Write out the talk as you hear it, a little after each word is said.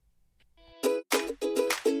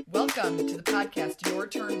Welcome to the podcast, Your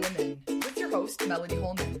Turn Women, with your host, Melody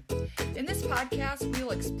Holman. In this podcast,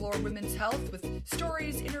 we'll explore women's health with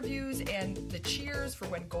stories, interviews, and the cheers for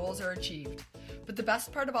when goals are achieved. But the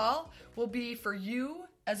best part of all will be for you,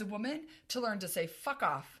 as a woman, to learn to say fuck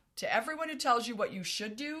off to everyone who tells you what you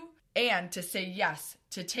should do, and to say yes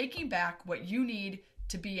to taking back what you need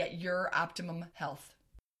to be at your optimum health.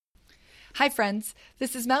 Hi friends,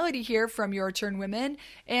 this is Melody here from Your Turn Women,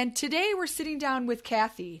 and today we're sitting down with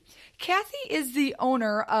Kathy. Kathy is the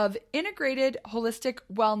owner of Integrated Holistic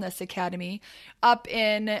Wellness Academy up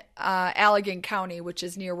in Allegan County, which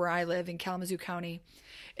is near where I live in Kalamazoo County.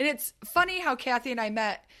 And it's funny how Kathy and I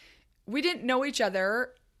met. We didn't know each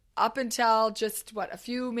other up until just, a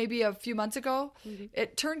few months ago. Mm-hmm.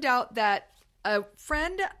 It turned out that a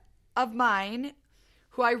friend of mine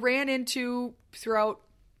who I ran into throughout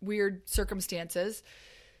weird circumstances,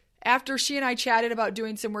 after she and I chatted about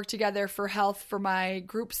doing some work together for health for my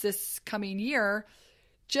groups this coming year,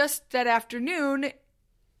 just that afternoon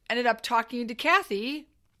ended up talking to Kathy.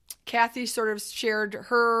 Kathy sort of shared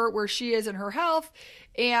where she is in her health,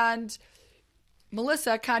 and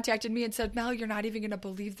Melissa contacted me and said, Mel, you're not even going to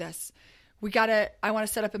believe this. I want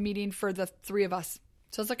to set up a meeting for the three of us.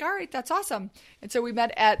 So I was like, all right, that's awesome. And so we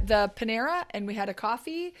met at the Panera and we had a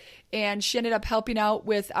coffee, and she ended up helping out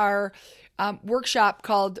with our workshop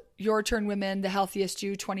called Your Turn Women, The Healthiest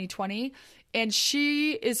You 2020. And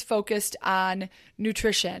she is focused on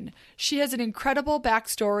nutrition. She has an incredible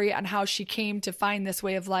backstory on how she came to find this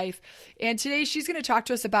way of life. And today she's going to talk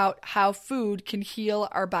to us about how food can heal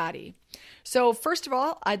our body. So first of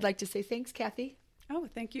all, I'd like to say thanks, Kathy. Oh,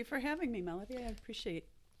 thank you for having me, Melody. I appreciate it.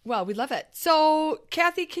 Well, we love it. So,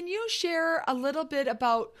 Kathy, can you share a little bit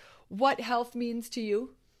about what health means to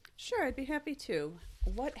you? Sure, I'd be happy to.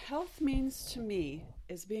 What health means to me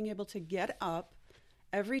is being able to get up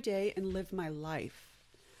every day and live my life.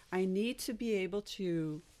 I need to be able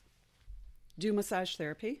to do massage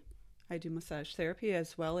therapy. I do massage therapy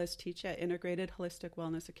as well as teach at Integrated Holistic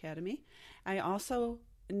Wellness Academy. I also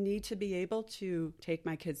need to be able to take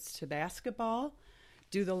my kids to basketball,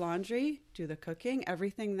 do the laundry, do the cooking,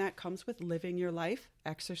 everything that comes with living your life,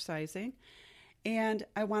 exercising. And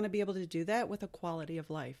I want to be able to do that with a quality of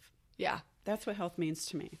life. Yeah. That's what health means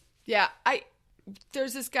to me. Yeah.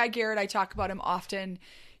 There's this guy, Garrett, I talk about him often.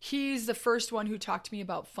 He's the first one who talked to me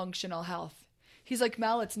about functional health. He's like,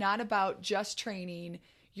 Mel, it's not about just training.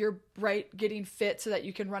 You're getting fit so that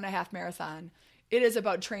you can run a half marathon. It is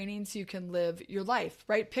about training so you can live your life,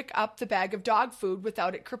 right? Pick up the bag of dog food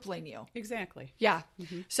without it crippling you. Exactly. Yeah.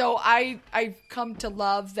 Mm-hmm. So I've come to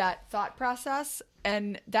love that thought process,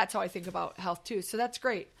 and that's how I think about health too. So that's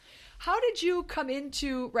great. How did you come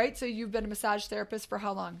into, right? So you've been a massage therapist for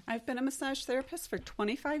how long? I've been a massage therapist for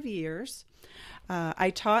 25 years. I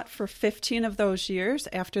taught for 15 of those years.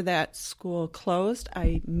 After that school closed,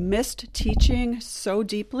 I missed teaching so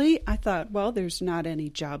deeply. I thought, well, there's not any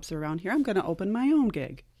jobs around here. I'm going to open my own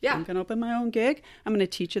gig. Yeah. I'm going to open my own gig. I'm going to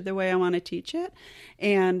teach it the way I want to teach it.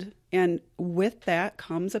 And with that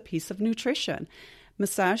comes a piece of nutrition.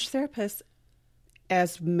 Massage therapists,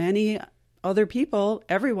 as many other people,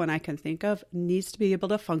 everyone I can think of, needs to be able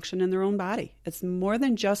to function in their own body. It's more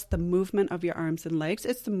than just the movement of your arms and legs.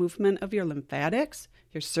 It's the movement of your lymphatics,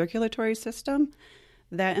 your circulatory system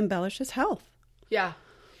that embellishes health. Yeah.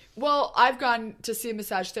 Well, I've gone to see a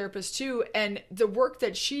massage therapist too, and the work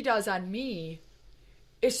that she does on me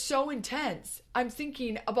is so intense. I'm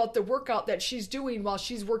thinking about the workout that she's doing while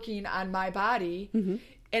she's working on my body, mm-hmm.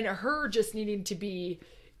 and her just needing to be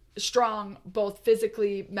strong both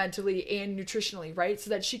physically, mentally, and nutritionally, right? So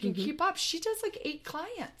that she can mm-hmm. keep up. She does like 8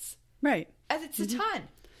 clients. Right. And it's mm-hmm. a ton.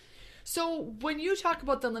 So when you talk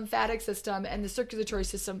about the lymphatic system and the circulatory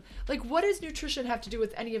system, like what does nutrition have to do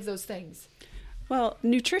with any of those things? Well,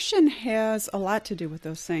 nutrition has a lot to do with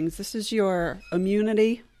those things. This is your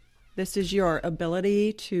immunity. This is your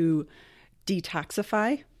ability to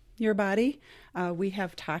detoxify your body. We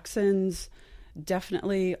have toxins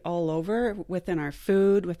definitely all over, within our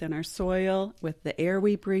food, within our soil, with the air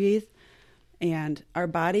we breathe. And our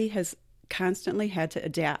body has constantly had to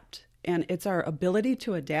adapt. And it's our ability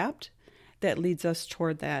to adapt that leads us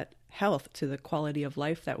toward that health, to the quality of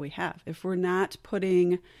life that we have. If we're not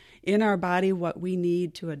putting in our body what we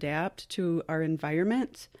need to adapt to our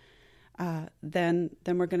environment, then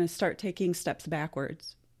we're going to start taking steps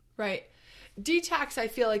backwards. Right. Detox, I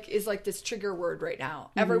feel like, is like this trigger word right now.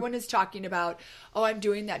 Mm-hmm. Everyone is talking about, oh, I'm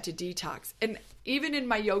doing that to detox. And even in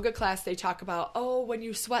my yoga class, they talk about, oh, when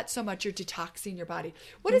you sweat so much, you're detoxing your body.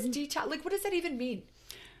 What mm-hmm. is detox? Like, what does that even mean?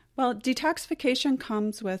 Well, detoxification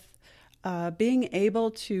comes with being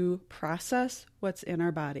able to process what's in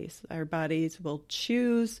our bodies. Our bodies will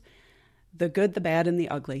choose the good, the bad, and the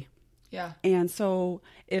ugly. Yeah. And so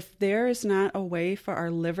if there is not a way for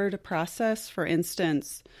our liver to process, for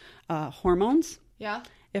instance, hormones, Yeah.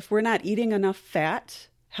 if we're not eating enough fat,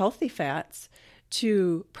 healthy fats,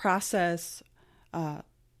 to process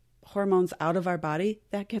hormones out of our body,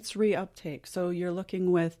 that gets reuptake. So you're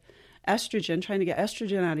looking with estrogen, trying to get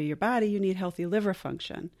estrogen out of your body, you need healthy liver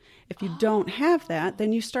function. If you don't have that,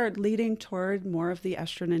 then you start leading toward more of the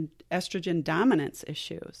estrogen dominance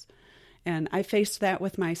issues. And I faced that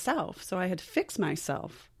with myself, so I had to fix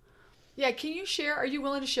myself. Yeah, can you share, are you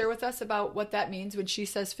willing to share with us about what that means when she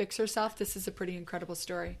says fix herself? This is a pretty incredible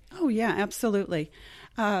story. Oh, yeah, absolutely.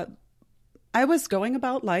 I was going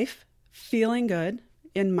about life feeling good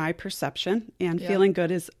in my perception, and feeling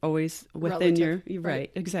good is always within Relative, your,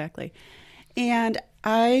 right, exactly. And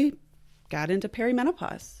I got into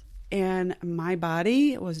perimenopause, and my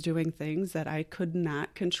body was doing things that I could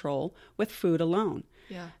not control with food alone.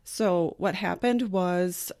 Yeah. So what happened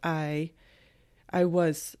was I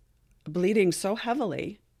was bleeding so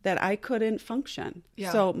heavily that I couldn't function.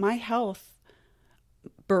 Yeah. So my health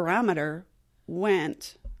barometer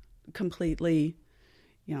went completely,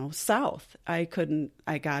 south. I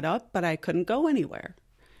got up, but I couldn't go anywhere.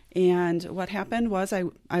 And what happened was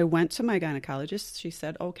I went to my gynecologist. She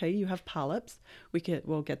said, okay, you have polyps.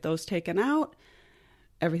 We'll get those taken out.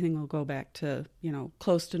 Everything will go back to,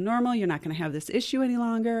 close to normal. You're not going to have this issue any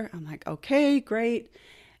longer. I'm like, okay, great.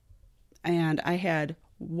 And I had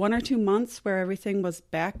 1 or 2 months where everything was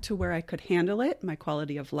back to where I could handle it. My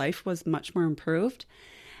quality of life was much more improved.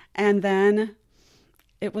 And then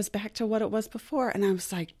it was back to what it was before. And I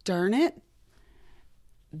was like, darn it,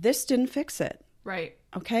 this didn't fix it. Right.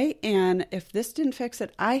 Okay. And if this didn't fix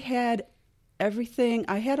it, I had everything.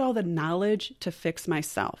 I had all the knowledge to fix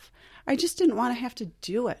myself. I just didn't want to have to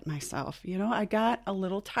do it myself. I got a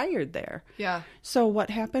little tired there. Yeah. So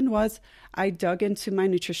what happened was I dug into my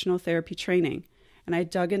nutritional therapy training, and I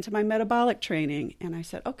dug into my metabolic training, and I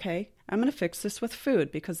said, okay, I'm going to fix this with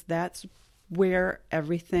food, because that's where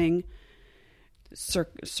everything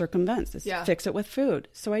circumvents. Is fix it with food.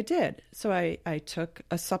 So I did. So I took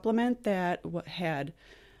a supplement that had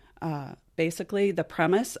basically the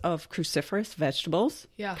premise of cruciferous vegetables,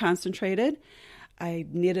 concentrated. I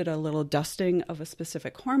needed a little dusting of a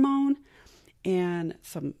specific hormone and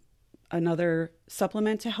another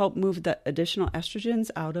supplement to help move the additional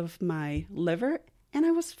estrogens out of my liver, and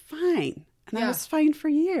I was fine. And I was fine for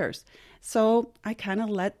years. So I kind of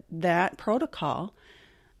let that protocol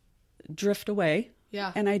drift away.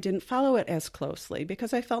 Yeah. And I didn't follow it as closely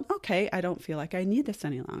because I felt, okay, I don't feel like I need this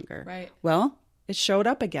any longer. Right. Well, it showed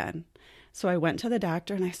up again. So I went to the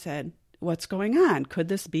doctor and I said, what's going on? Could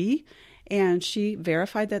this be? And she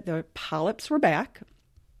verified that the polyps were back.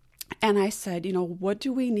 And I said, what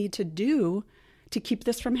do we need to do to keep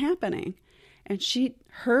this from happening? And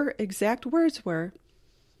her exact words were,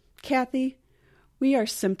 Kathy, we are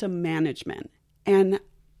symptom management. And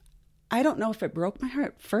I don't know if it broke my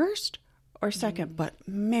heart first or second, but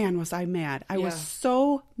man, was I mad. I was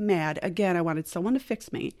so mad. Again, I wanted someone to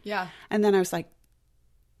fix me. Yeah. And then I was like,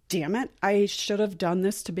 damn it, I should have done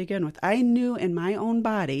this to begin with. I knew in my own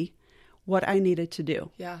body what I needed to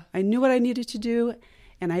do. Yeah. I knew what I needed to do,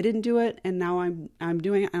 and I didn't do it, and now I'm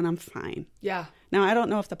doing it, and I'm fine. Yeah. Now, I don't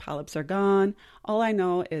know if the polyps are gone. All I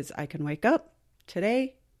know is I can wake up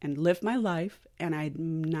today and live my life, and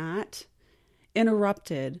I'm not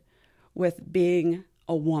interrupted with being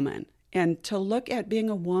a woman. And to look at being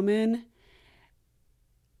a woman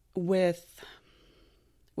with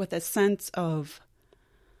a sense of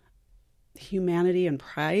humanity and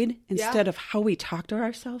pride instead of how we talk to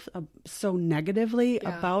ourselves so negatively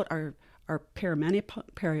about our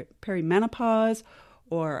perimenopause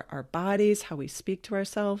or our bodies, how we speak to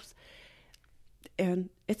ourselves. And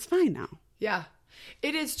it's fine now. Yeah,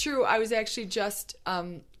 it is true. I was actually just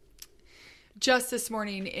this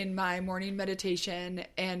morning in my morning meditation,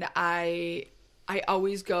 and I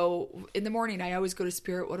always go in the morning. I always go to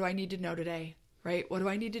Spirit. What do I need to know today? Right? What do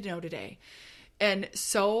I need to know today? And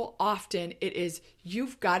so often it is,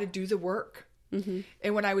 you've got to do the work. Mm-hmm.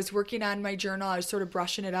 And when I was working on my journal, I was sort of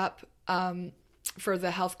brushing it up for the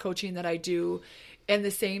health coaching that I do. And the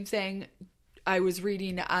same thing, I was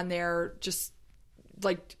reading on there, just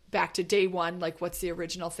like back to day one, like what's the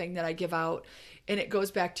original thing that I give out? And it goes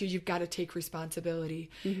back to, you've got to take responsibility.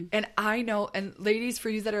 Mm-hmm. And I know, and ladies, for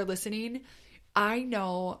you that are listening, I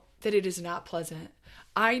know that it is not pleasant.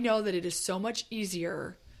 I know that it is so much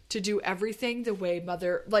easier to do everything the way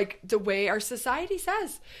the way our society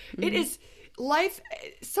says. Mm-hmm. It is life,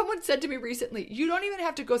 someone said to me recently, you don't even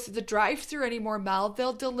have to go through the drive-thru anymore, Mel.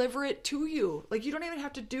 They'll deliver it to you. Like, you don't even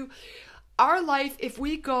have to do our life. If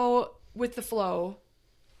we go with the flow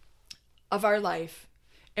of our life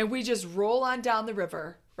and we just roll on down the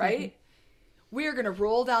river, right? Mm-hmm. We are going to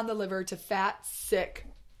roll down the river to fat, sick,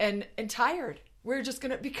 and tired. We're just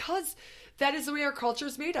going to, because that is the way our culture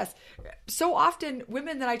has made us. So often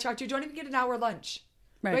women that I talk to don't even get an hour lunch.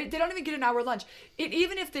 Right? They don't even get an hour lunch.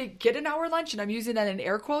 Even if they get an hour lunch, and I'm using that in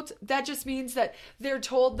air quotes, that just means that they're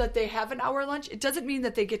told that they have an hour lunch. It doesn't mean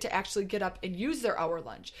that they get to actually get up and use their hour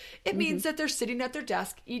lunch. It means that they're sitting at their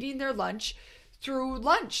desk eating their lunch through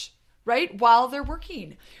lunch, right? While they're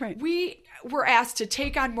working. Right. We're asked to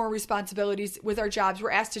take on more responsibilities with our jobs.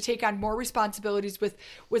 We're asked to take on more responsibilities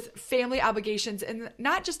with family obligations, and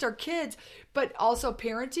not just our kids, but also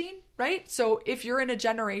parenting, right? So if you're in a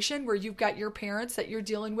generation where you've got your parents that you're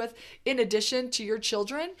dealing with in addition to your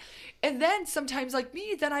children, and then sometimes like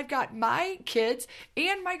me, then I've got my kids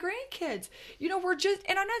and my grandkids. We're just,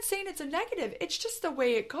 and I'm not saying it's a negative, it's just the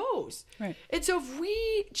way it goes. Right. And so if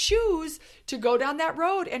we choose to go down that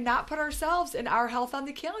road and not put ourselves and our health on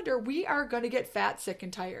the calendar, we are going to get fat, sick,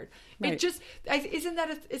 and tired. Right. Is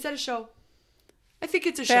that a show? I think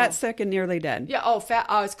it's a show. Fat, sick, and nearly dead. Yeah. Oh, fat.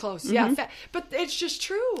 Oh, it's close. Mm-hmm. Yeah. Fat. But it's just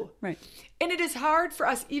true. Right. And it is hard for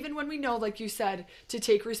us, even when we know, like you said, to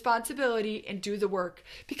take responsibility and do the work,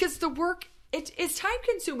 because the work, it is time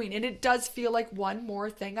consuming, and it does feel like one more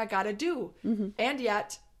thing I got to do. Mm-hmm. And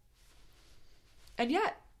yet,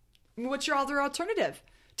 what's your other alternative?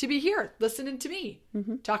 To be here, listening to me,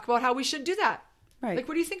 talk about how we should do that. Right. Like,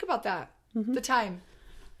 what do you think about that? Mm-hmm. The time.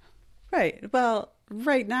 Right. Well,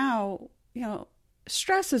 right now,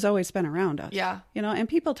 stress has always been around us. Yeah. And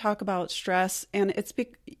people talk about stress, and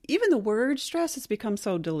even the word stress has become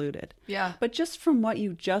so diluted. Yeah. But just from what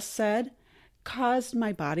you just said, caused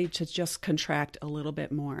my body to just contract a little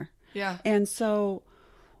bit more. Yeah. And so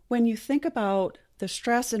when you think about the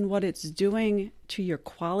stress and what it's doing to your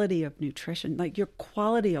quality of nutrition, like your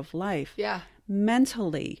quality of life,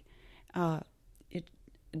 mentally,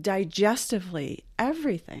 digestively,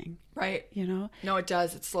 everything. Right. No, it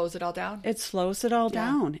does. It slows it all down. It slows it all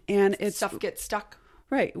down. And stuff gets stuck.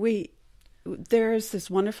 Right. There's this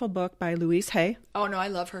wonderful book by Louise Hay. Oh, no, I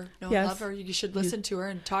love her. I love her. You should listen to her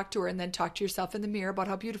and talk to her, and then talk to yourself in the mirror about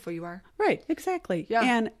how beautiful you are. Right. Exactly. Yeah.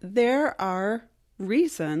 And there are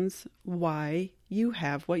reasons why you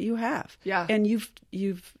have what you have. Yeah. And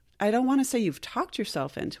I don't want to say you've talked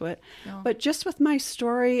yourself into it, but just with my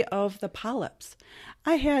story of the polyps,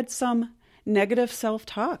 I had some negative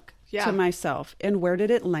self-talk to myself. And where did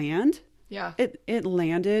it land? Yeah. It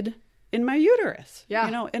landed in my uterus.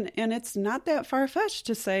 Yeah. And it's not that far-fetched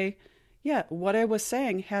to say, what I was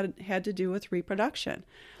saying had to do with reproduction.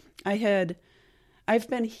 I've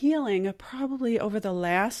been healing probably over the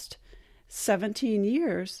last 17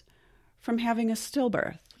 years from having a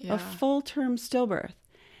stillbirth, a full-term stillbirth.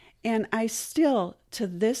 And I still, to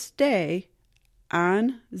this day,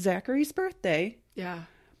 on Zachary's birthday,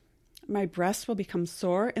 my breasts will become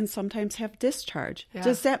sore and sometimes have discharge. Yeah.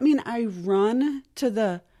 Does that mean I run to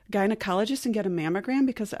the gynecologist and get a mammogram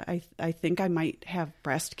because I think I might have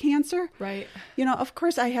breast cancer? Right. Of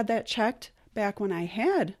course I had that checked back when I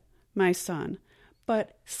had my son.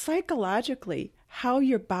 But psychologically, how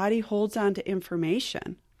your body holds on to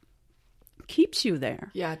information keeps you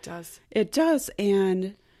there. Yeah, it does. It does.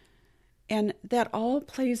 And that all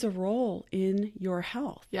plays a role in your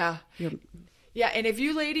health. Yeah. Yeah, and if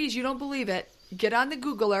you ladies, you don't believe it, get on the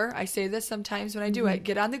Googler. I say this sometimes when I do it.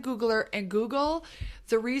 Get on the Googler and Google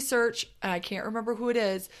the research. And I can't remember who it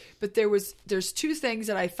is, but there's two things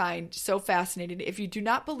that I find so fascinating. If you do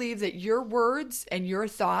not believe that your words and your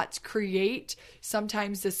thoughts create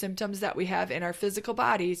sometimes the symptoms that we have in our physical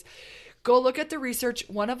bodies, go look at the research.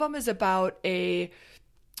 One of them is about a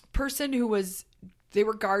person they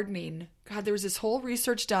were gardening. God, there was this whole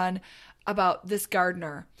research done about this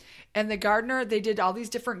gardener. And the gardener, they did all these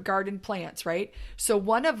different garden plants, right? So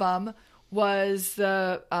one of them was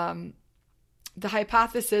the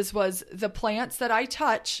hypothesis was the plants that I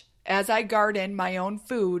touch as I garden my own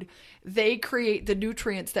food, they create the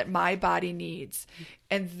nutrients that my body needs.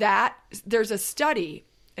 And that there's a study,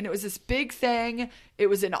 and it was this big thing. It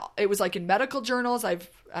was like in medical journals. I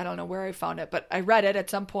don't know where I found it, but I read it at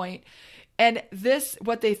some point. And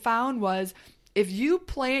what they found was, if you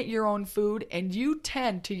plant your own food and you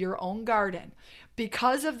tend to your own garden,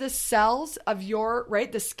 because of the cells of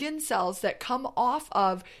the skin cells that come off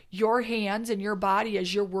of your hands and your body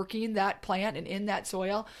as you're working that plant and in that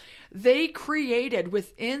soil, they created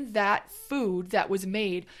within that food that was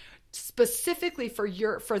made specifically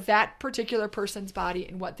for that particular person's body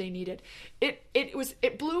and what they needed.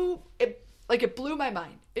 It blew my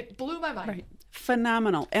mind. It blew my mind. Right.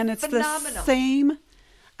 Phenomenal. And it's the same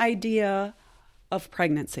idea of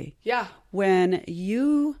pregnancy. Yeah. When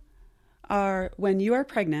you are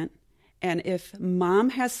pregnant, and if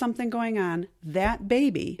mom has something going on, that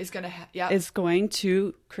baby is going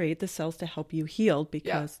to create the cells to help you heal,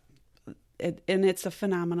 because it's a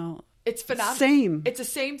phenomenal. It's phenomenal. Same. It's the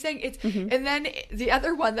same thing. And then the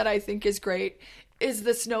other one that I think is great is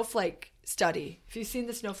the snowflake study. Have you seen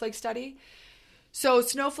the snowflake study? So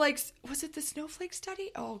snowflakes, was it the snowflake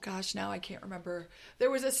study? Oh gosh, now I can't remember.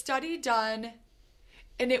 There was a study done,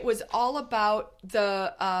 and it was all about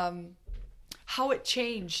the how it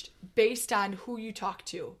changed based on who you talk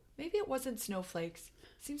to. Maybe it wasn't snowflakes.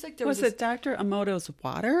 Seems like there was it Dr. Emoto's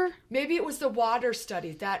water? Maybe it was the water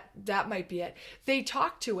study. That might be it. They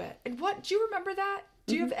talked to it. And what, do you remember that?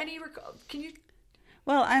 Do you have any, can you?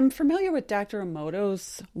 Well, I'm familiar with Dr.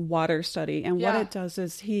 Emoto's water study. And what it does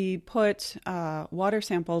is he put water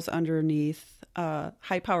samples underneath a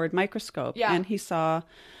high-powered microscope. Yeah. And he saw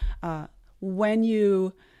when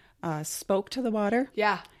you spoke to the water,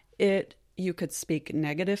 you could speak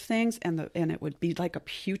negative things, and it would be like a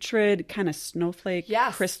putrid kind of snowflake,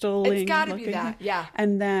 crystalline. It's got to be that, yeah.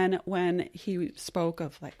 And then when he spoke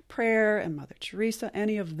of like prayer and Mother Teresa,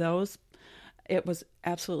 any of those, it was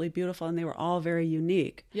absolutely beautiful, and they were all very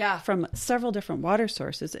unique. Yeah. From several different water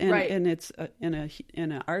sources, and it's in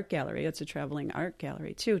an art gallery. It's a traveling art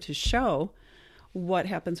gallery too, to show what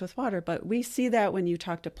happens with water. But we see that when you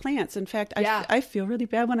talk to plants. In fact, I feel really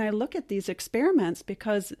bad when I look at these experiments,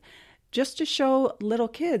 because just to show little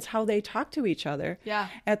kids how they talk to each other. Yeah.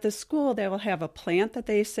 At the school, they will have a plant that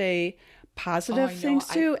they say positive things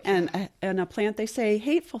to, and a plant they say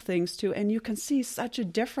hateful things to, and you can see such a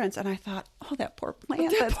difference. And I thought, oh, that poor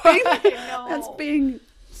plant that's being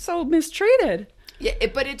so mistreated. Yeah,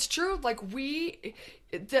 but it's true. Like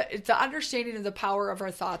the understanding of the power of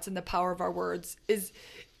our thoughts and the power of our words is.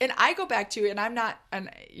 And I go back to, and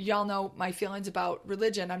y'all know my feelings about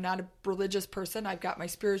religion. I'm not a religious person. I've got my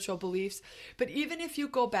spiritual beliefs. But even if you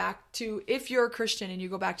go back to, if you're a Christian and you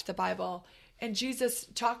go back to the Bible, and Jesus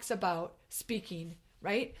talks about speaking,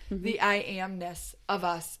 right? Mm-hmm. The I amness of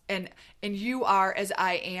us, and you are as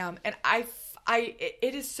I am. And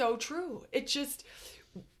it is so true.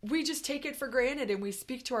 We just take it for granted, and we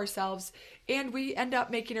speak to ourselves, and we end up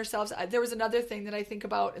making ourselves. There was another thing that I think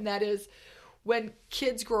about, and that is, when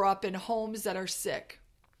kids grow up in homes that are sick,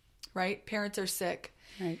 right? Parents are sick.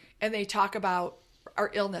 Right. And they talk about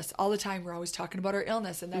our illness all the time. We're always talking about our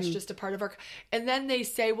illness, and that's just a part of our... And then they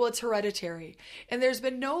say, well, it's hereditary. And there's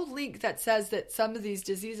been no link that says that some of these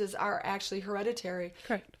diseases are actually hereditary.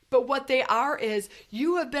 Correct. But what they are is,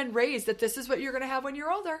 you have been raised that this is what you're going to have when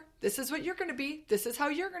you're older. This is what you're going to be. This is how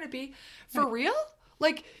you're going to be. For real?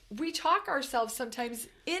 Like, we talk ourselves sometimes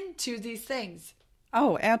into these things.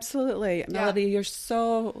 Oh, absolutely. Melody, you're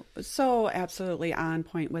so absolutely on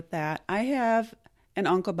point with that. I have an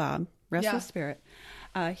Uncle Bob, rest his spirit.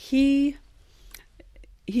 He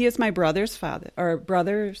is my brother's father, or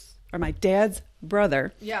my dad's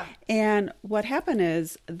brother. Yeah. And what happened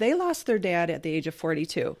is they lost their dad at the age of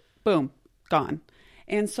 42. Boom, gone.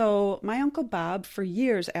 And so my Uncle Bob, for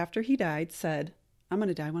years after he died, said, I'm going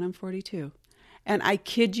to die when I'm 42. And I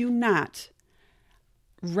kid you not,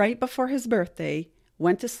 right before his birthday,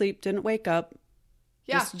 went to sleep, didn't wake up,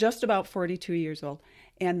 just about 42 years old.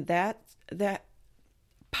 And that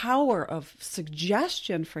power of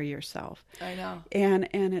suggestion for yourself. I know. And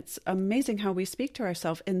it's amazing how we speak to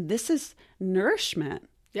ourselves. And this is nourishment.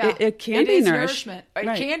 Yeah. It can be nourishment.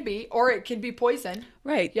 It can be, or it can be poison.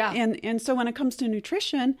 Right. Yeah. And so when it comes to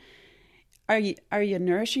nutrition, are you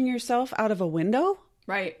nourishing yourself out of a window?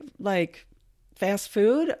 Right. Like fast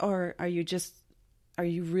food, or are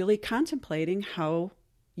you really contemplating how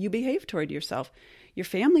you behave toward yourself? Your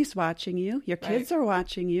family's watching you. Your kids are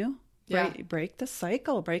watching you. Yeah. Break the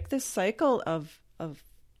cycle. Break this cycle of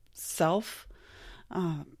self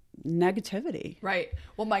negativity. Right.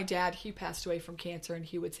 Well, my dad, he passed away from cancer, and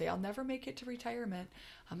he would say, I'll never make it to retirement.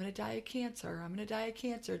 I'm going to die of cancer. I'm going to die of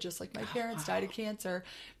cancer, just like my parents died of cancer.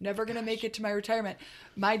 Never going to make it to my retirement.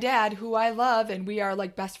 My dad, who I love, and we are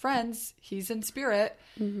like best friends, he's in spirit,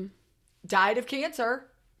 died of cancer,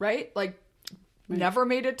 right? Never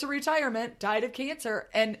made it to retirement, died of cancer.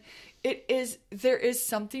 And there is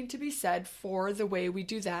something to be said for the way we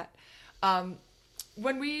do that.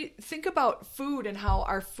 When we think about food and how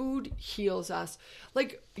our food heals us,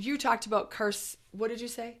 like you talked about what did you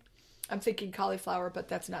say? I'm thinking cauliflower, but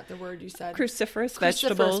that's not the word you said. Cruciferous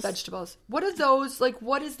vegetables. What are those? Like,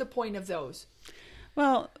 what is the point of those?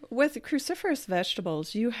 Well, with cruciferous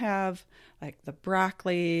vegetables, you have like the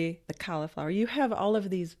broccoli, the cauliflower. You have all of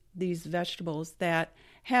these vegetables that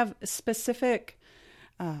have specific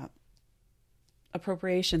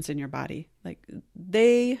appropriations in your body. Like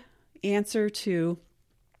they answer to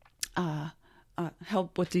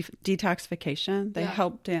help with detoxification.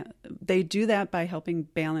 They they do that by helping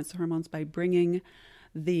balance hormones, by bringing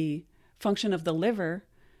the function of the liver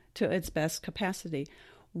to its best capacity.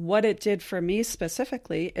 What it did for me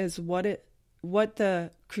specifically is what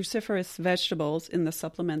the cruciferous vegetables in the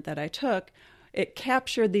supplement that I took, it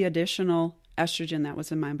captured the additional estrogen that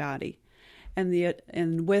was in my body,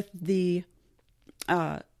 and with the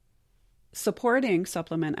supporting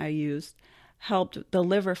supplement I used, helped the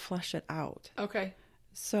liver flush it out. Okay.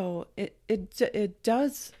 So it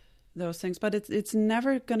does those things, but it's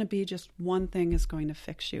never going to be just one thing is going to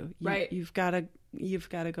fix you. Right. You've got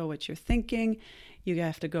to go with your thinking. You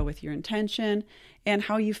have to go with your intention and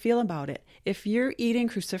how you feel about it. If you're eating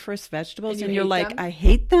cruciferous vegetables and you're like, them, I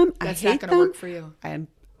hate them, that's I hate not going to work for you.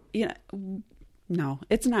 No,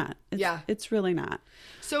 it's not. It's really not.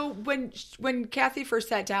 So when Kathy first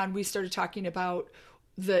sat down, we started talking about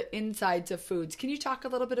the insides of foods. Can you talk a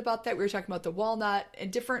little bit about that? We were talking about the walnut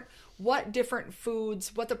and what different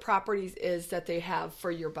foods, what the properties is that they have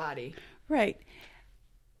for your body. Right.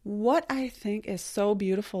 What I think is so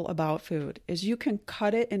beautiful about food is you can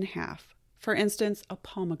cut it in half. For instance, a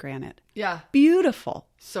pomegranate. Yeah. Beautiful.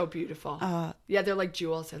 So beautiful. Yeah, they're like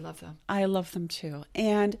jewels. I love them. I love them too.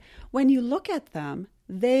 And when you look at them,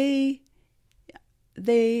 they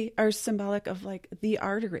are symbolic of like the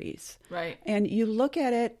arteries. Right. And you look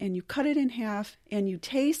at it and you cut it in half and you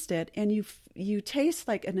taste it and you taste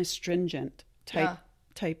like an astringent type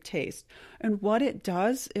taste. And what it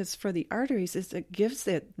does is for the arteries is it gives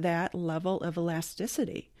it that level of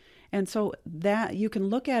elasticity. And so that you can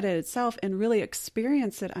look at it itself and really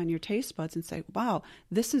experience it on your taste buds and say, wow,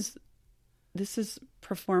 this is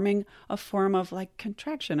performing a form of like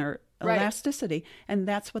contraction or elasticity. And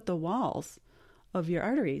that's what the walls of your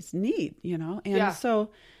arteries need, And so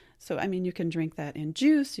I mean, you can drink that in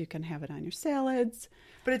juice, you can have it on your salads.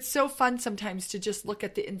 But it's so fun sometimes to just look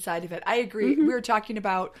at the inside of it. I agree. Mm-hmm. We were talking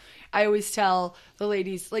about, I always tell the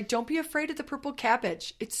ladies, like, don't be afraid of the purple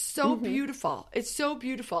cabbage. It's so beautiful. It's so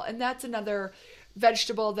beautiful. And that's another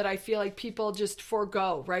vegetable that I feel like people just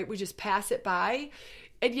forego, right? We just pass it by.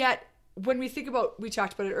 And yet, when we think about, we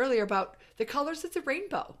talked about it earlier, about the colors of the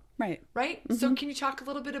rainbow. Right. Right? Mm-hmm. So can you talk a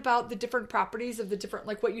little bit about the different properties of the different,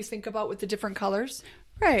 like what you think about with the different colors?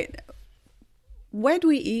 Right. When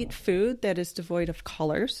we eat food that is devoid of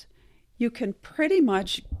colors, you can pretty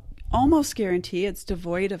much almost guarantee it's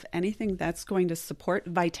devoid of anything that's going to support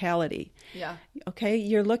vitality. Yeah. Okay.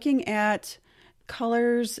 You're looking at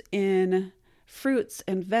colors in fruits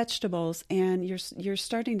and vegetables, and you're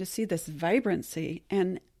starting to see this vibrancy,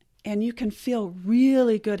 and you can feel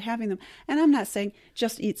really good having them. And I'm not saying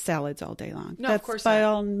just eat salads all day long. No, that's of course by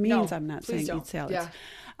not. all means, No, I'm not please saying don't. eat salads.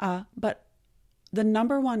 Yeah. But the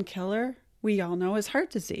number one killer we all know is heart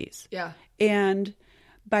disease. Yeah. And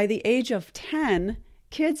by the age of 10,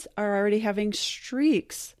 kids are already having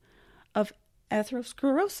streaks of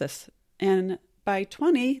atherosclerosis. And by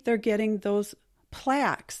 20, they're getting those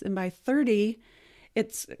plaques. And by 30,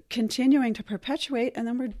 it's continuing to perpetuate, and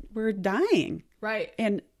then we're dying. Right.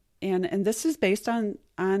 And this is based on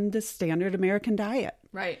the standard American diet.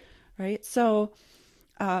 Right. Right. So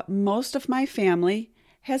most of my family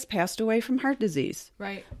has passed away from heart disease.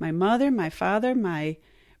 Right. My mother, my father, my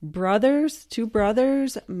brothers, 2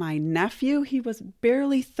 brothers, my nephew, he was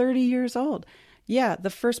barely 30 years old. Yeah,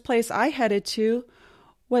 the first place I headed to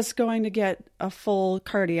was going to get a full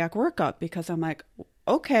cardiac workup because I'm like,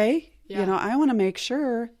 okay, I want to make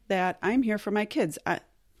sure that I'm here for my kids. I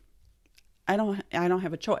don't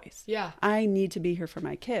have a choice. Yeah. I need to be here for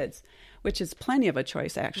my kids, which is plenty of a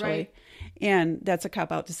choice, actually. Right. And that's a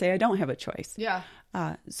cop-out to say I don't have a choice. Yeah.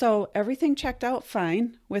 So everything checked out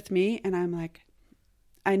fine with me. And I'm like,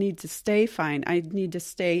 I need to stay fine. I need to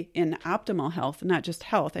stay in optimal health, not just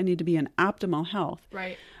health. I need to be in optimal health.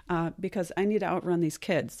 Right. Because I need to outrun these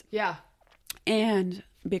kids. Yeah. And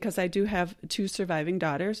because I do have 2 surviving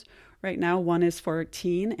daughters. Right now, one is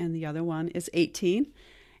 14 and the other one is 18.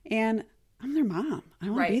 And I'm their mom. I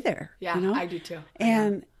want to be there. Yeah, I do too.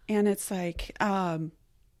 And it's like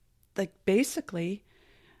basically,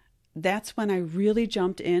 that's when I really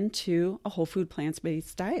jumped into a whole food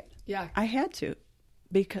plant-based diet. Yeah. I had to,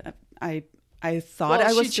 because I thought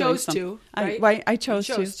I was she chose to, right? I chose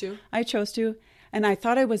to. I chose to. And I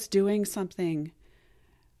thought I was doing something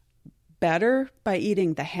better by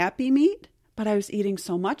eating the happy meat, but I was eating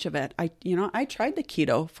so much of it. I tried the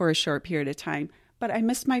keto for a short period of time, but I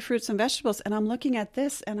missed my fruits and vegetables. And I'm looking at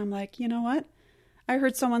this and I'm like, you know what? I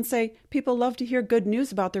heard someone say people love to hear good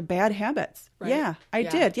news about their bad habits. Right. Yeah, I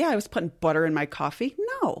did. Yeah, I was putting butter in my coffee.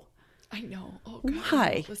 No. I know. Oh, God.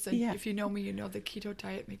 Why? Listen, if you know me, you know the keto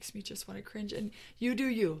diet makes me just want to cringe. And you do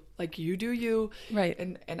you. Like, you do you. Right.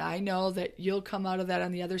 And I know that you'll come out of that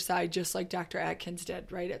on the other side just like Dr. Atkins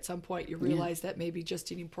did, right? At some point, you realize that maybe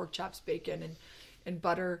just eating pork chops, bacon, and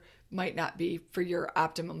butter might not be for your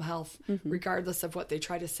optimum health, regardless of what they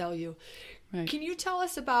try to sell you. Right. Can you tell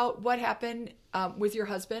us about what happened with your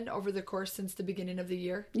husband over the course since the beginning of the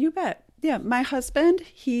year? You bet. Yeah, my husband,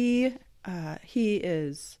 he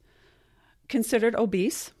is considered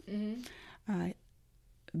obese,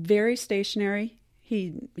 very stationary.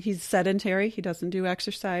 He's sedentary. He doesn't do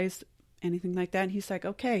exercise, anything like that. And he's like,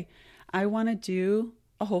 okay, I want to do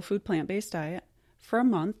a whole food plant-based diet for a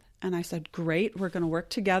month. And I said, great, we're going to work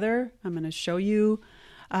together. I'm going to show you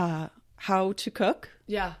how to cook.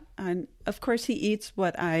 Yeah. And of course, he eats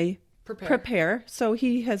what I prepare. So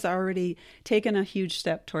he has already taken a huge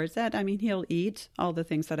step towards that. I mean, he'll eat all the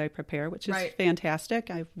things that I prepare, which is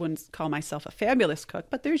fantastic. I wouldn't call myself a fabulous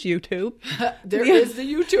cook, but there's YouTube. There is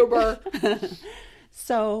the YouTuber.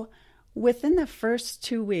 So within the first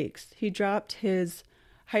 2 weeks, he dropped his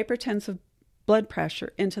hypertensive blood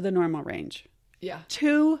pressure into the normal range. Yeah.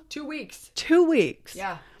 2 weeks. 2 weeks.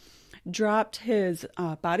 Yeah. Dropped his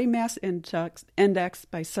body mass index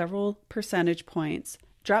by several percentage points.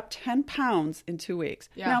 Dropped 10 pounds in 2 weeks.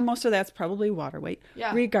 Yeah. Now, most of that's probably water weight.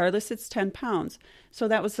 Yeah. Regardless, it's 10 pounds. So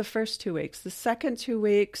that was the first 2 weeks. The second 2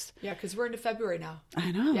 weeks. Yeah, because we're into February now.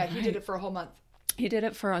 I know. Yeah, he did it for a whole month. He did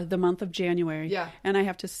it for the month of January. Yeah. And I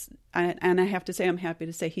have to say, I'm happy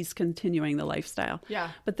to say he's continuing the lifestyle. Yeah.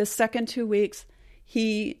 But the second 2 weeks,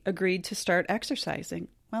 he agreed to start exercising.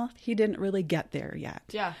 Well, he didn't really get there yet.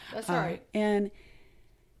 Yeah, that's all right. And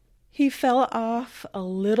he fell off a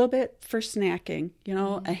little bit for snacking. You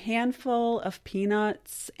know, a handful of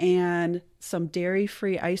peanuts and some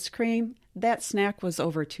dairy-free ice cream. That snack was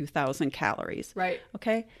over 2,000 calories. Right.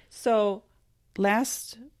 Okay. So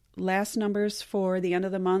last numbers for the end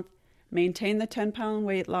of the month, maintained the 10-pound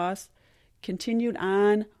weight loss, continued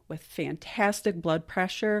on with fantastic blood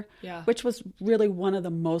pressure, which was really one of the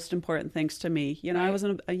most important things to me. You know,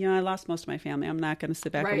 I lost most of my family. I'm not going to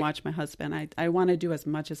sit back and watch my husband. I want to do as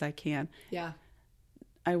much as I can. Yeah.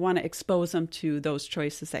 I want to expose him to those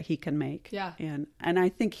choices that he can make. Yeah. And I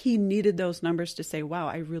think he needed those numbers to say, wow,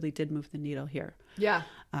 I really did move the needle here. Yeah.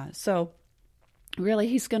 So really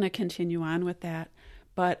he's going to continue on with that.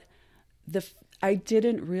 But I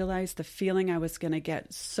didn't realize the feeling I was going to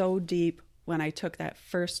get so deep when I took that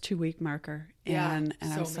first 2 week marker. And so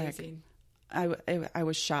I was amazing. like, I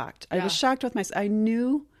was shocked. I was shocked with myself. I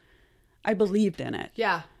knew I believed in it.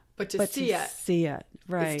 Yeah. But to see it,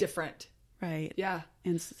 right. It's different. Right. Yeah.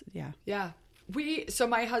 And yeah. Yeah. So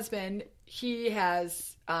my husband, he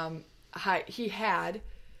has, he had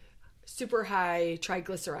super high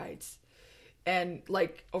triglycerides and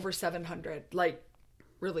like over 700, like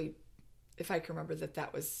really, if I can remember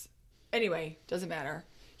that was, anyway, doesn't matter.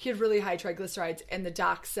 He had really high triglycerides and the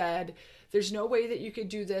doc said, there's no way that you could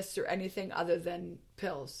do this or anything other than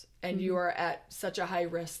pills. And you are at such a high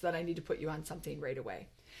risk that I need to put you on something right away.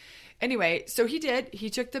 Anyway, so he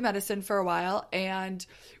took the medicine for a while and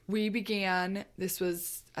we began, this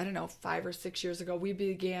was, 5 or 6 years ago, we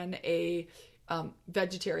began a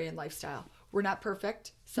vegetarian lifestyle. We're not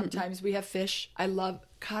perfect. Sometimes we have fish. I do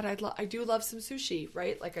love some sushi,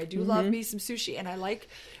 right? Like I do love me some sushi and I like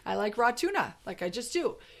raw tuna, like I just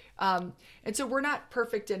do. And so we're not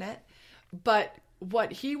perfect in it, but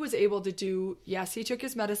what he was able to do, yes, he took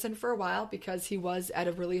his medicine for a while because he was at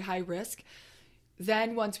a really high risk.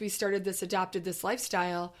 Then once we adopted this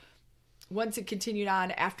lifestyle, once it continued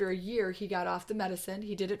on, after a year, he got off the medicine.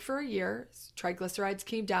 He did it for a year. Triglycerides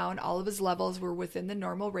came down. All of his levels were within the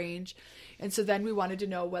normal range. And so then we wanted to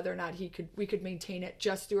know whether or not we could maintain it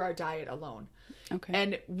just through our diet alone. Okay.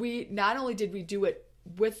 And we, not only did we do it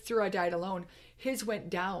through our diet alone, his went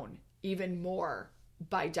down even more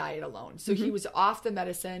by diet alone. So he was off the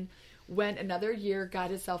medicine, went another year,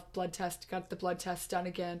 got the blood test done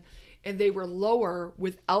again, and they were lower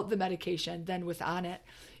without the medication than with on it.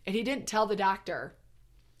 And he didn't tell the doctor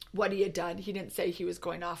what he had done. He didn't say he was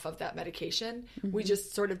going off of that medication. We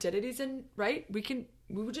just sort of did it. He's in, right? We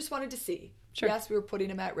just wanted to see. Sure. Yes, we were putting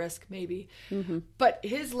him at risk, maybe. But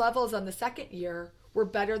his levels on the second year were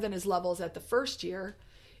better than his levels at the first year.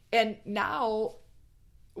 And now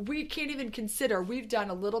we can't even consider, we've done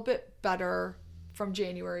a little bit better from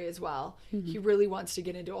January as well. He really wants to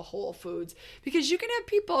get into a whole foods because you can have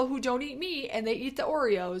people who don't eat meat and they eat the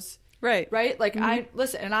Oreos Right. Right? Like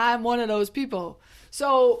and I'm one of those people.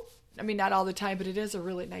 So, I mean, not all the time, but it is a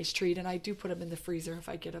really nice treat. And I do put them in the freezer if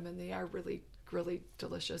I get them, and they are really, really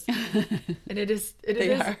delicious. And it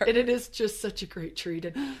is just such a great treat.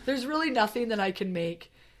 And there's really nothing that I can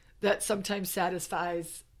make that sometimes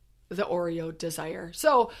satisfies the Oreo desire.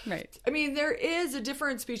 So, right. I mean, there is a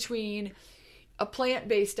difference between a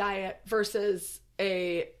plant-based diet versus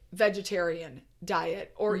a vegetarian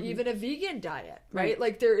diet or even a vegan diet, right?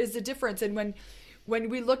 Like there is a difference. And when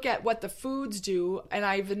we look at what the foods do, and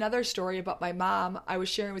I have another story about my mom I was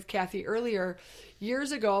sharing with Kathy earlier.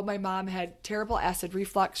 Years ago, my mom had terrible acid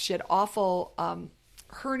reflux. She had awful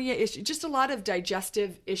hernia issues, just a lot of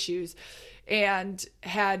digestive issues, and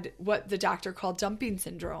had what the doctor called dumping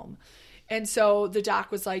syndrome. And so the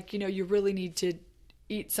doc was like, you really need to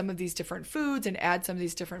eat some of these different foods and add some of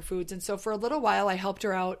these different foods. And so for a little while, I helped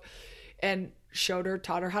her out and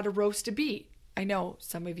taught her how to roast a beet. I know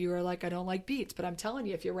some of you are like, I don't like beets, but I'm telling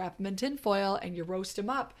you, if you wrap them in tin foil and you roast them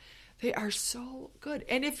up, they are so good.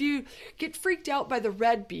 And if you get freaked out by the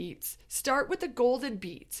red beets, start with the golden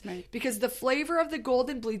beets, right, because the flavor of the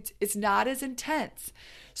golden beets is not as intense.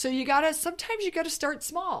 So sometimes you gotta start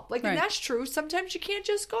small. Like, right, and that's true. Sometimes you can't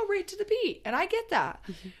just go right to the beet. And I get that.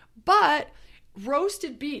 But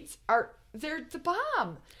roasted beets they're the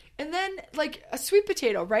bomb. And then like a sweet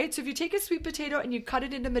potato, right? So if you take a sweet potato and you cut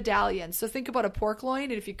it into medallions, so think about a pork loin,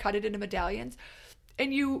 and if you cut it into medallions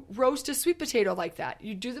and you roast a sweet potato like that,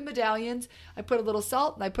 you do the medallions, I put a little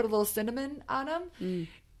salt and I put a little cinnamon on them,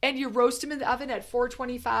 and you roast them in the oven at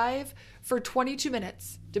 425 for 22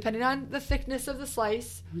 minutes, depending on the thickness of the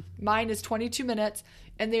slice. Mine is 22 minutes,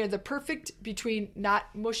 and they are the perfect between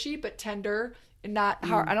not mushy but tender and not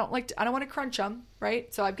hard. I don't want to crunch them,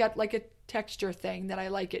 right? So I've got like a texture thing that I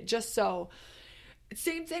like it just so.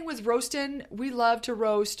 Same thing with roasting. We love to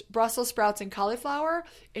roast Brussels sprouts and cauliflower,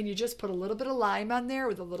 and you just put a little bit of lime on there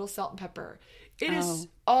with a little salt and pepper. It is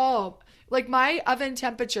like my oven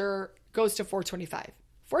temperature goes to 425.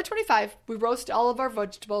 425. We roast all of our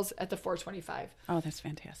vegetables at the 425. Oh, that's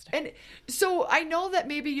fantastic. And so I know that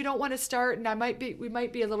maybe you don't want to start, and we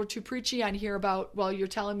might be a little too preachy on here about, well, you're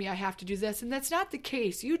telling me I have to do this, and that's not the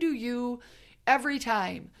case. You do you every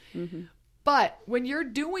time. But when you're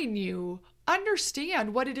doing you,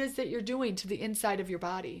 understand what it is that you're doing to the inside of your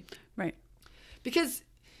body. Right. Because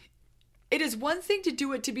it is one thing to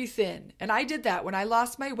do it to be thin. And I did that when I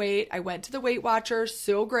lost my weight. I went to the Weight Watchers.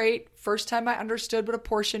 So great. First time I understood what a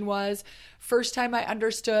portion was. First time I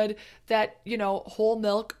understood that, whole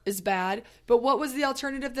milk is bad. But what was the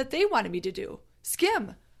alternative that they wanted me to do?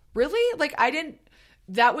 Skim. Really? Like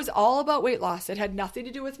that was all about weight loss. It had nothing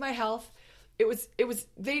to do with my health.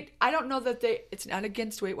 I don't know that it's not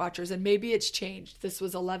against Weight Watchers, and maybe it's changed. This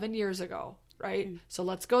was 11 years ago, right? So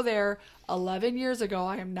let's go there. 11 years ago,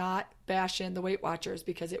 I am not bashing the Weight Watchers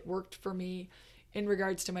because it worked for me in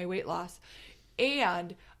regards to my weight loss.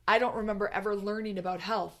 And I don't remember ever learning about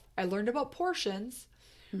health. I learned about portions,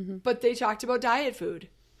 but they talked about diet food,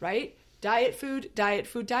 right? Diet food, diet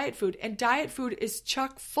food, diet food. And diet food is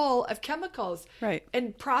chock full of chemicals, right,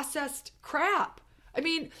 and processed crap. I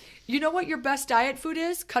mean, you know what your best diet food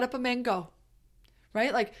is? Cut up a mango,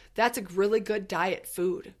 right? Like that's a really good diet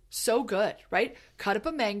food. So good, right? Cut up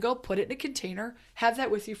a mango, put it in a container, have that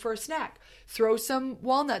with you for a snack. Throw some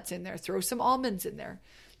walnuts in there, throw some almonds in there.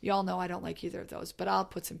 You all know I don't like either of those, but I'll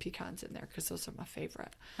put some pecans in there because those are my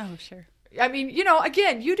favorite. Oh, sure. I mean,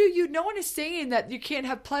 again, you do you. No one is saying that you can't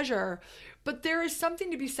have pleasure, but there is something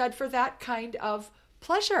to be said for that kind of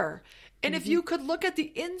pleasure. And if you could look at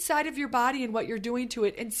the inside of your body and what you're doing to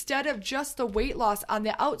it instead of just the weight loss on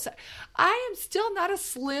the outside. I am still not a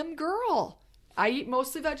slim girl. I eat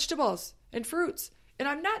mostly vegetables and fruits, and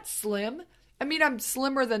I'm not slim. I mean, I'm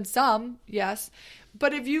slimmer than some, yes.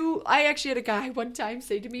 But I actually had a guy one time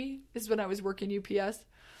say to me, this is when I was working UPS,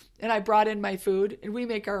 and I brought in my food, and we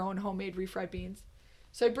make our own homemade refried beans.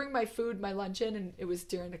 So I bring my food, my lunch in, and it was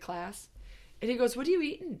during the class. And he goes, "What are you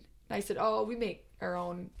eating?" And I said, "Oh, we make our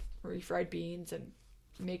own refried beans and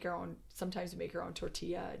sometimes we make our own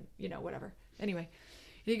tortilla and, whatever." Anyway,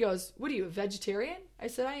 and he goes, "What are you, a vegetarian?" I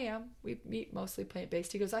said, "I am. We eat mostly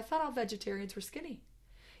plant-based." He goes, "I thought all vegetarians were skinny."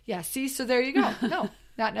 Yeah, see, so there you go. No,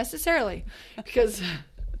 not necessarily. Because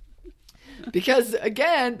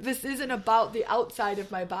again, this isn't about the outside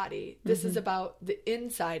of my body. This is about the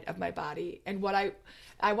inside of my body and what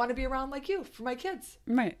I want to be around like you for my kids.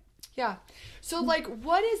 Right. Yeah. So like,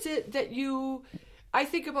 what is it that I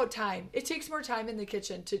think about time. It takes more time in the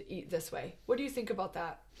kitchen to eat this way. What do you think about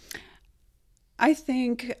that? I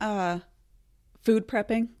think food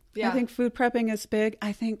prepping. Yeah. I think food prepping is big.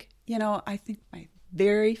 I think my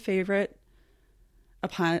very favorite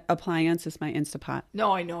appliance is my Instapot.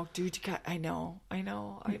 No, I know, dude. I know.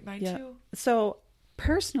 Mine too. So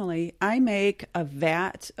personally, I make a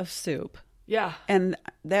vat of soup. Yeah. And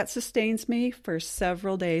that sustains me for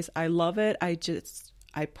several days. I love it. I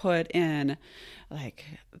put in like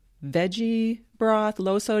veggie broth,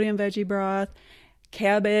 low sodium veggie broth,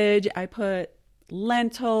 cabbage. I put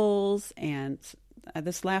lentils, and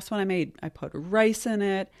this last one I made, I put rice in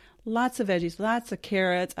it, lots of veggies, lots of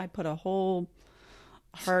carrots. I put a whole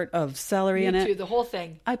heart of celery in it. Me too, the whole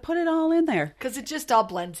thing. I put it all in there. Because it just all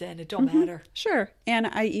blends in. It don't matter. Sure. And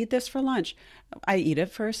I eat this for lunch. I eat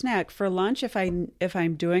it for a snack. For lunch, if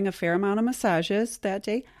I'm doing a fair amount of massages that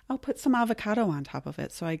day, I'll put some avocado on top of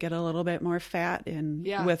it so I get a little bit more fat in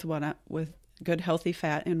with good healthy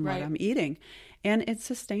fat in what I'm eating. And it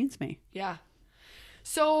sustains me. Yeah.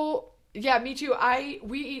 So yeah, me too.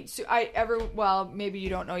 Maybe you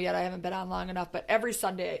don't know yet. I haven't been on long enough, but every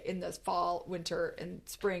Sunday in this fall, winter, and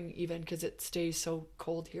spring, even because it stays so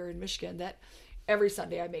cold here in Michigan, that every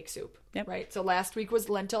Sunday I make soup. Yep. Right. So last week was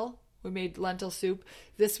lentil. We made lentil soup.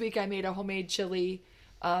 This week I made a homemade chili,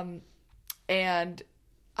 and then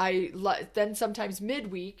sometimes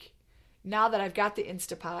midweek, now that I've got the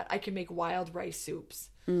Instapot, I can make wild rice soups.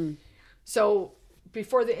 So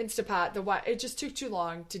before the Instapot, it just took too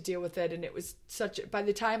long to deal with it. And it was by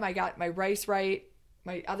the time I got my rice right,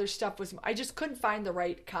 my other stuff I just couldn't find the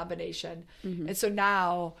right combination. And so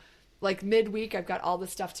now, like midweek, I've got all the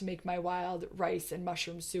stuff to make my wild rice and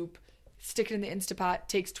mushroom soup. Stick it in the Instapot,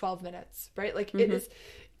 takes 12 minutes, right? Like it is,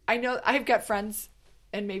 I know I've got friends,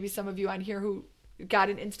 and maybe some of you on here, who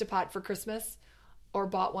got an Instapot for Christmas or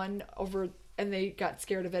bought one and they got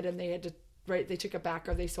scared of it and they had to, they took it back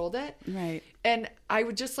or they sold it. Right. And I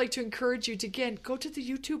would just like to encourage you to, again, go to the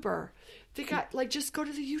YouTuber. They got just go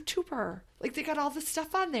to the YouTuber. Like they got all the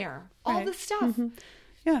stuff on there, all the stuff.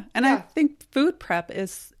 Yeah. And I think food prep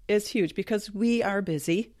is huge because we are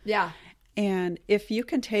busy. Yeah. And if you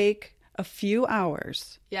can take a few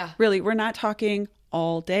hours, really, we're not talking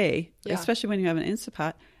all day, especially when you have an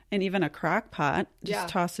Instapot and even a crock pot, just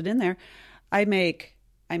toss it in there. I make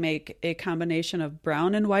a combination of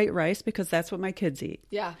brown and white rice because that's what my kids eat.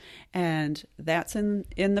 Yeah. And that's in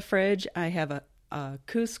the fridge. I have a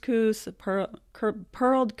couscous,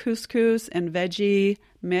 pearled couscous and veggie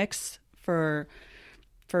mix for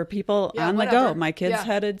people on the go. My kid's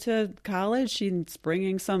headed to college. She's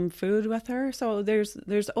bringing some food with her. So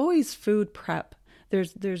there's always food prep.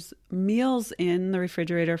 There's meals in the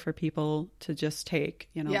refrigerator for people to just take,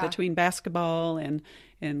 between basketball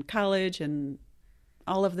and college and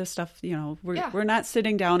all of this stuff. We're not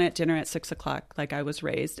sitting down at dinner at 6:00 like I was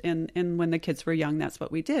raised. And when the kids were young, that's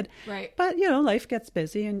what we did. Right. But, life gets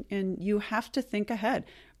busy and you have to think ahead.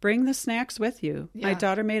 Bring the snacks with you. Yeah. My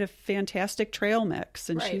daughter made a fantastic trail mix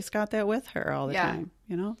and she's got that with her all the time.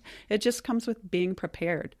 It just comes with being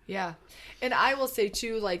prepared. Yeah. And I will say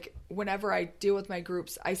too, like whenever I deal with my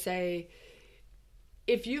groups, I say,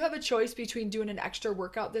 if you have a choice between doing an extra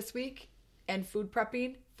workout this week and food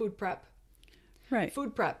prepping, food prep. Right.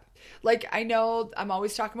 Food prep. Like I know I'm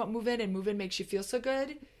always talking about move-in, and move-in makes you feel so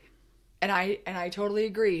good. And I totally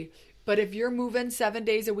agree. But if you're moving 7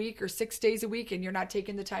 days a week or 6 days a week and you're not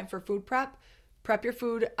taking the time for food prep your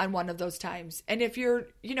food on one of those times. And if you're,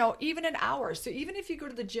 even an hour. So even if you go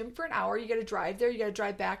to the gym for an hour, you got to drive there, you got to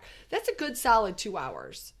drive back. That's a good solid 2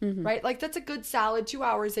 hours, right? Like that's a good solid 2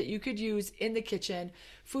 hours that you could use in the kitchen,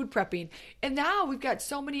 food prepping. And now we've got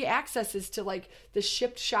so many accesses to like the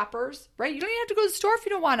shipped shoppers, right? You don't even have to go to the store if you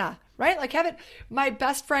don't want to, right? Like my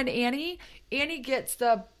best friend, Annie gets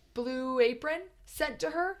the Blue Apron sent to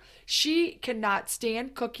her. She cannot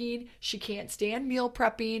stand cooking. She can't stand meal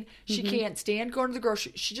prepping. She can't stand going to the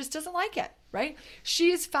grocery. She just doesn't like it, right?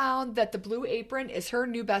 She has found that the Blue Apron is her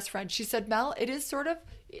new best friend. She said, Mel,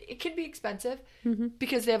 it can be expensive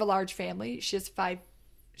because they have a large family. She has 4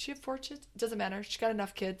 kids. It doesn't matter. She's got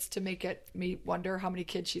enough kids to make me wonder how many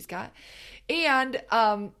kids she's got. And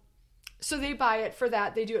so they buy it for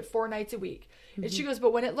that. They do it 4 nights a week. And she goes,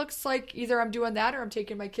 but when it looks like either I'm doing that or I'm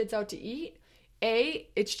taking my kids out to eat, A,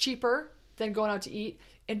 it's cheaper than going out to eat.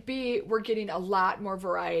 And B, we're getting a lot more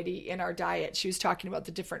variety in our diet. She was talking about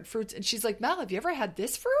the different fruits. And she's like, Mel, have you ever had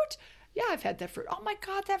this fruit? Yeah, I've had that fruit. Oh my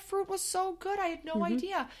God, that fruit was so good. I had no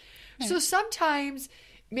idea. Right. So sometimes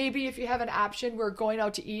maybe if you have an option, we're going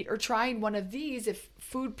out to eat or trying one of these, if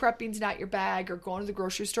food prepping's not your bag or going to the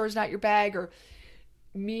grocery store is not your bag or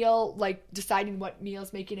meal, like deciding what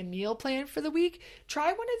meals, making a meal plan for the week, try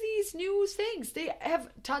one of these new things. They have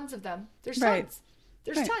tons of them. There's tons.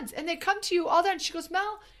 There's tons. And they come to you all done. She goes,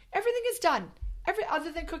 Mel, everything is done.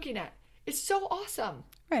 Other than cooking it. It's so awesome.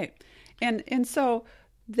 Right. And so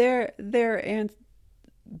their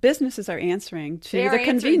businesses are answering to They are the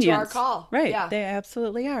answering convenience. to our call. Right. Yeah. They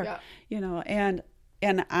absolutely are. Yeah.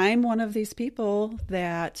 And I'm one of these people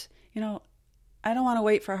that, I don't want to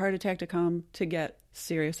wait for a heart attack to come to get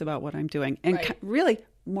serious about what I'm doing and Right. really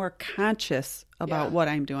more conscious about what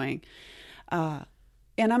I'm doing. And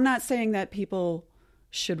I'm not saying that people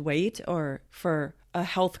should wait or for a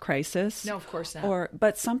health crisis. No, of course not.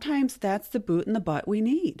 But sometimes that's the boot in the butt we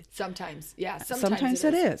need. Sometimes. Yeah. Sometimes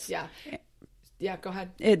it is. Yeah. Yeah. Go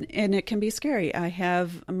ahead. And it can be scary. I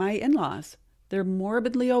have my in-laws. They're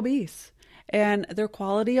morbidly obese. And their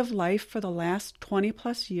quality of life for the last 20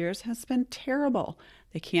 plus years has been terrible.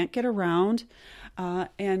 They can't get around,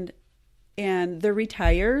 and they're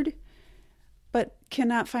retired, but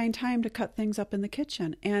cannot find time to cut things up in the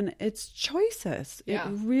kitchen. And it's choices. Yeah.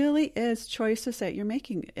 It really is choices that you're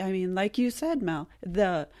making. I mean, like you said, Mel,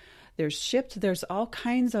 there's shipped, there's all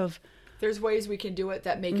kinds of... There's ways we can do it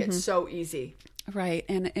that make it so easy. Right.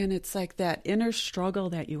 And it's like that inner struggle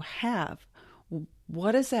that you have.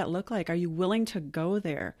 What does that look like? Are you willing to go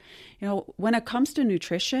there? When it comes to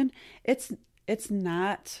nutrition, it's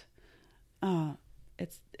not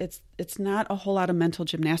it's not a whole lot of mental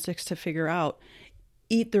gymnastics to figure out.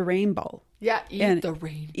 Eat the rainbow. Yeah, eat the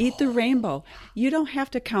rainbow. Eat the rainbow. You don't have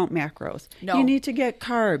to count macros. No. You need to get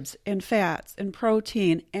carbs and fats and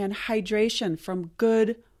protein and hydration from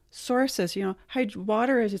good sources.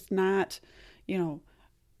 Water is not,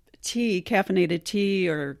 tea, caffeinated tea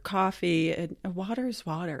or coffee. Water is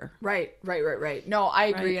water. Right. No, I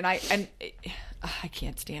agree. Right. And I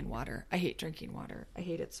can't stand water. I hate drinking water. I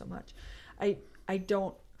hate it so much. I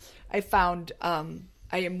found, I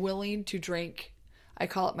am willing to drink, I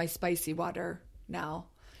call it my spicy water now.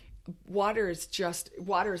 Water is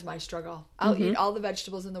my struggle. I'll eat all the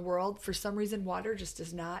vegetables in the world. For some reason, water just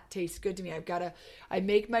does not taste good to me. I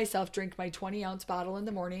make myself drink my 20-ounce bottle in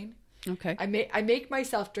the morning. Okay. I make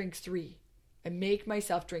myself drink 3. And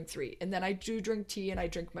then I do drink tea and I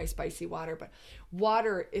drink my spicy water. But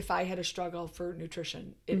water, if I had a struggle for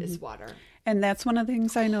nutrition, it is water. And that's one of the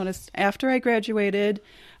things I noticed after I graduated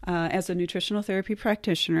as a nutritional therapy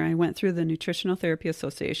practitioner. I went through the Nutritional Therapy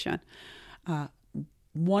Association.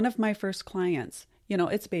 One of my first clients,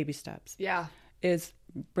 it's baby steps. Yeah. Is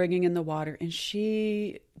bringing in the water, and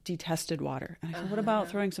she detested water. And I said, what about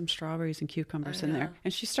throwing some strawberries and cucumbers in there?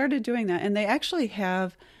 And she started doing that. And they actually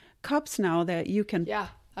have cups now that you can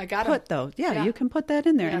I got put those. Yeah, you can put that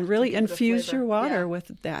in there and really infuse your water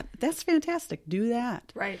with that. That's fantastic. Do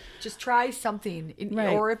that. Right. Just try something.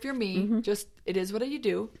 Right. Or if you're me, just it is what you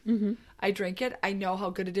do. I drink it. I know how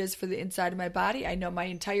good it is for the inside of my body. I know my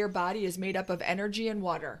entire body is made up of energy and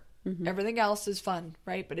water. Everything else is fun,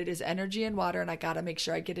 right? But it is energy and water, and I got to make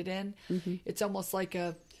sure I get it in. It's almost like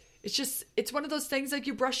it's one of those things like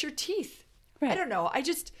you brush your teeth. Right. I don't know.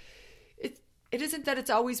 It isn't that it's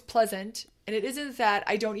always pleasant, and it isn't that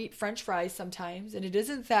I don't eat French fries sometimes, and it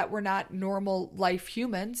isn't that we're not normal life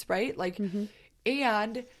humans, right?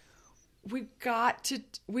 And we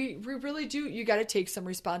really do. You got to take some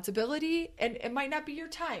responsibility, and it might not be your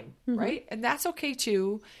time, right? And that's okay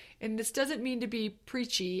too. And this doesn't mean to be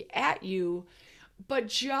preachy at you, but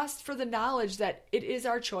just for the knowledge that it is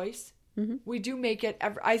our choice. We do make it.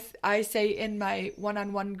 I say in my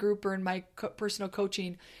one-on-one group or in my personal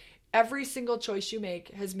coaching, every single choice you make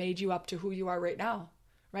has made you up to who you are right now,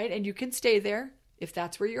 right? And you can stay there. If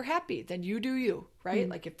that's where you're happy, then you do you, right?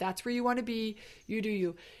 Like if that's where you want to be, you do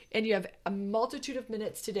you. And you have a multitude of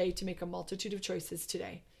minutes today to make a multitude of choices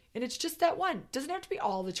today. And it's just that one. It doesn't have to be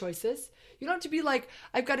all the choices. You don't have to be like,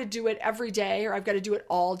 I've got to do it every day or I've got to do it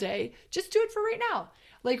all day. Just do it for right now.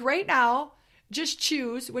 Like right now, just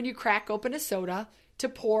choose when you crack open a soda to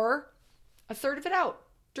pour a third of it out.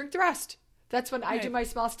 Drink the rest. That's when I do my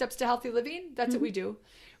small steps to healthy living. That's what we do,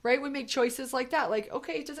 right? We make choices like that. Like,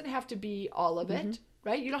 okay, it doesn't have to be all of it,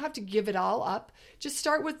 right? You don't have to give it all up. Just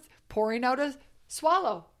start with pouring out a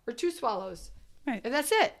swallow or 2 swallows. Right. And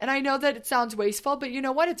that's it. And I know that it sounds wasteful, but you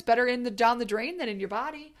know what? It's better down the drain than in your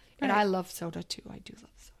body. Right. And I love soda too. I do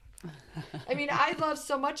love soda. I mean, I love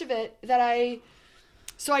so much of it that I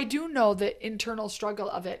do know the internal struggle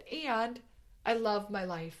of it. And I love my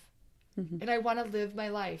life. And I want to live my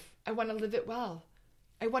life. I want to live it well.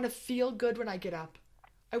 I want to feel good when I get up.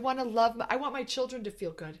 I want my children to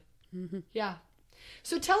feel good. Yeah.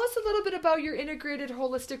 So tell us a little bit about your Integrated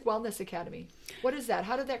Holistic Wellness Academy. What is that?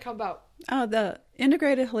 How did that come about? The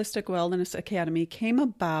Integrated Holistic Wellness Academy came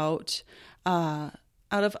about out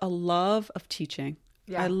of a love of teaching.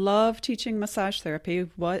 Yeah. I love teaching massage therapy.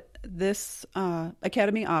 What this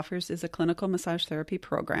academy offers is a clinical massage therapy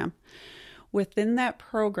program. Within that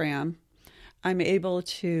program, I'm able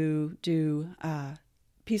to do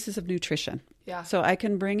pieces of nutrition. Yeah. So I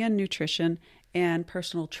can bring in nutrition and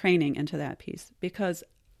personal training into that piece, because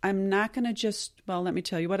I'm not going to just, well, let me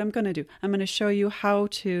tell you what I'm going to do. I'm going to show you how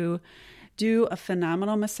to do a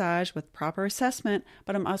phenomenal massage with proper assessment,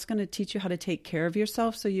 but I'm also going to teach you how to take care of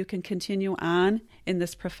yourself so you can continue on in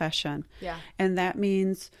this profession. Yeah. And that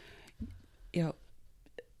means,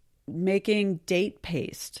 making date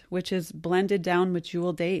paste, which is blended down with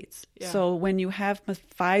jewel dates. Yeah. So when you have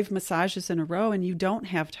 5 massages in a row and you don't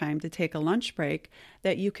have time to take a lunch break,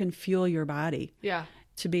 that you can fuel your body. Yeah.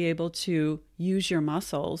 To be able to use your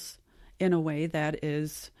muscles in a way that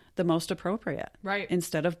is the most appropriate. Right.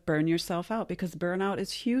 Instead of burn yourself out, because burnout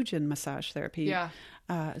is huge in massage therapy. Yeah.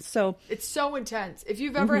 So it's so intense. If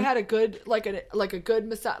you've ever had a good, like a good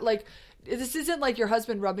massage, like this isn't like your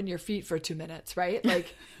husband rubbing your feet for 2 minutes, right?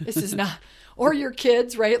 Like this is not, or your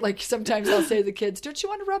kids, right? Like sometimes I'll say to the kids, don't you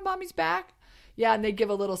want to rub mommy's back? Yeah. And they give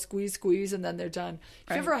a little squeeze, and then they're done.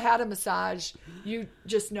 If you've ever had a massage, you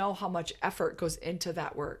just know how much effort goes into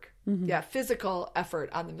that work. Mm-hmm. Yeah. Physical effort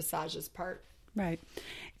on the massage's part. Right.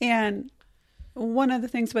 And one of the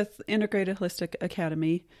things with Integrated Holistic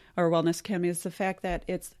Academy or Wellness Academy is the fact that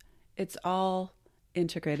it's all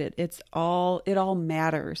integrated. It all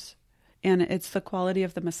matters. And it's the quality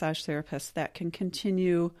of the massage therapist that can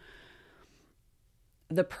continue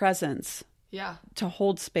the presence. Yeah. To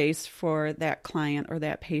hold space for that client or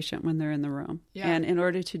that patient when they're in the room. Yeah. And in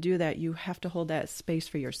order to do that, you have to hold that space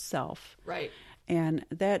for yourself. Right. And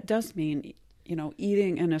that does mean,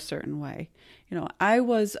 eating in a certain way. I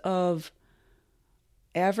was of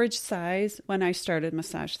average size when I started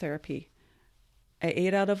massage therapy. I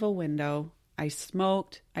ate out of a window. I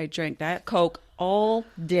smoked. I drank Diet Coke all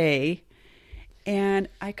day. And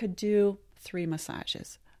I could do 3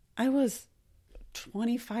 massages. I was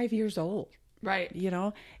 25 years old. Right.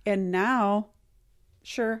 And now,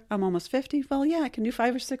 sure, I'm almost 50. Well, yeah, I can do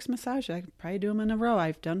 5 or 6 massages. I can probably do them in a row.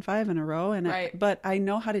 I've done 5 in a row. Right. But I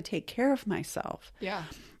know how to take care of myself. Yeah.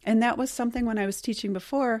 And that was something when I was teaching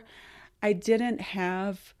before, I didn't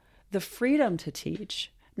have the freedom to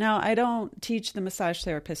teach. Now, I don't teach the massage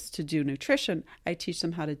therapists to do nutrition. I teach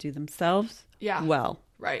them how to do themselves well.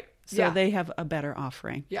 Right. So they have a better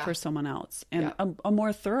offering for someone else, and a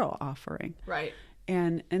more thorough offering. Right.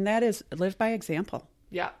 And that is live by example.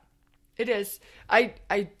 Yeah, it is. I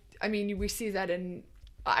mean, we see that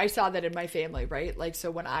I saw that in my family, right? Like, so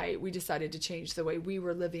when we decided to change the way we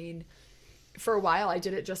were living, for a while, I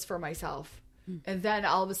did it just for myself. And then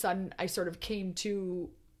all of a sudden I sort of came to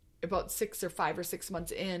about 5 or 6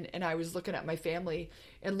 months in, and I was looking at my family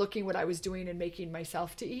and looking what I was doing and making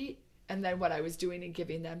myself to eat, and then what I was doing and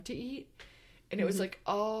giving them to eat. And it was like,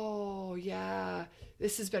 oh yeah,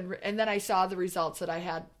 this has been, and then I saw the results that I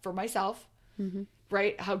had for myself,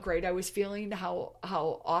 right? How great I was feeling, how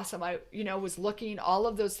awesome I, was looking, all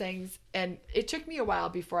of those things. And it took me a while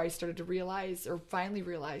before I started to realize, or finally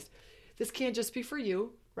realized, this can't just be for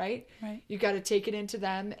you, right? Right. You got to take it into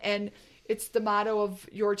them. And it's the motto of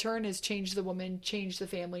Your Turn is change the woman, change the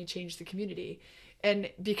family, change the community. And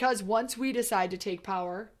because once we decide to take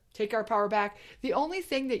our power back, the only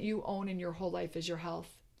thing that you own in your whole life is your health.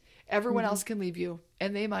 Everyone else can leave you,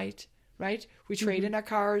 and they might, right? We trade in our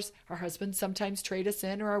cars. Our husbands sometimes trade us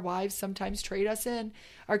in, or our wives sometimes trade us in.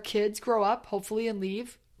 Our kids grow up, hopefully, and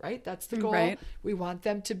leave, right? That's the goal. Right. We want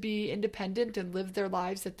them to be independent and live their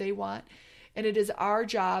lives that they want. And it is our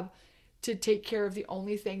job to take care of the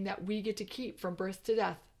only thing that we get to keep from birth to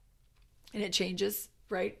death. And it changes,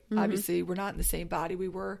 right? Obviously, we're not in the same body we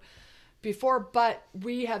were before, but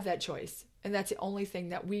we have that choice. And that's the only thing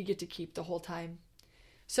that we get to keep the whole time.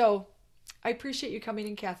 So I appreciate you coming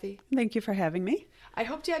in, Kathy. Thank you for having me. I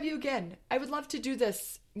hope to have you again. I would love to do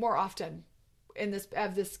this more often as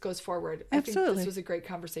this goes forward. Absolutely. I think this was a great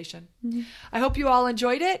conversation. I hope you all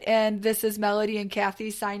enjoyed it. And this is Melody and Kathy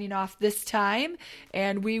signing off this time.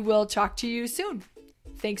 And we will talk to you soon.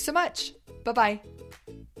 Thanks so much. Bye-bye.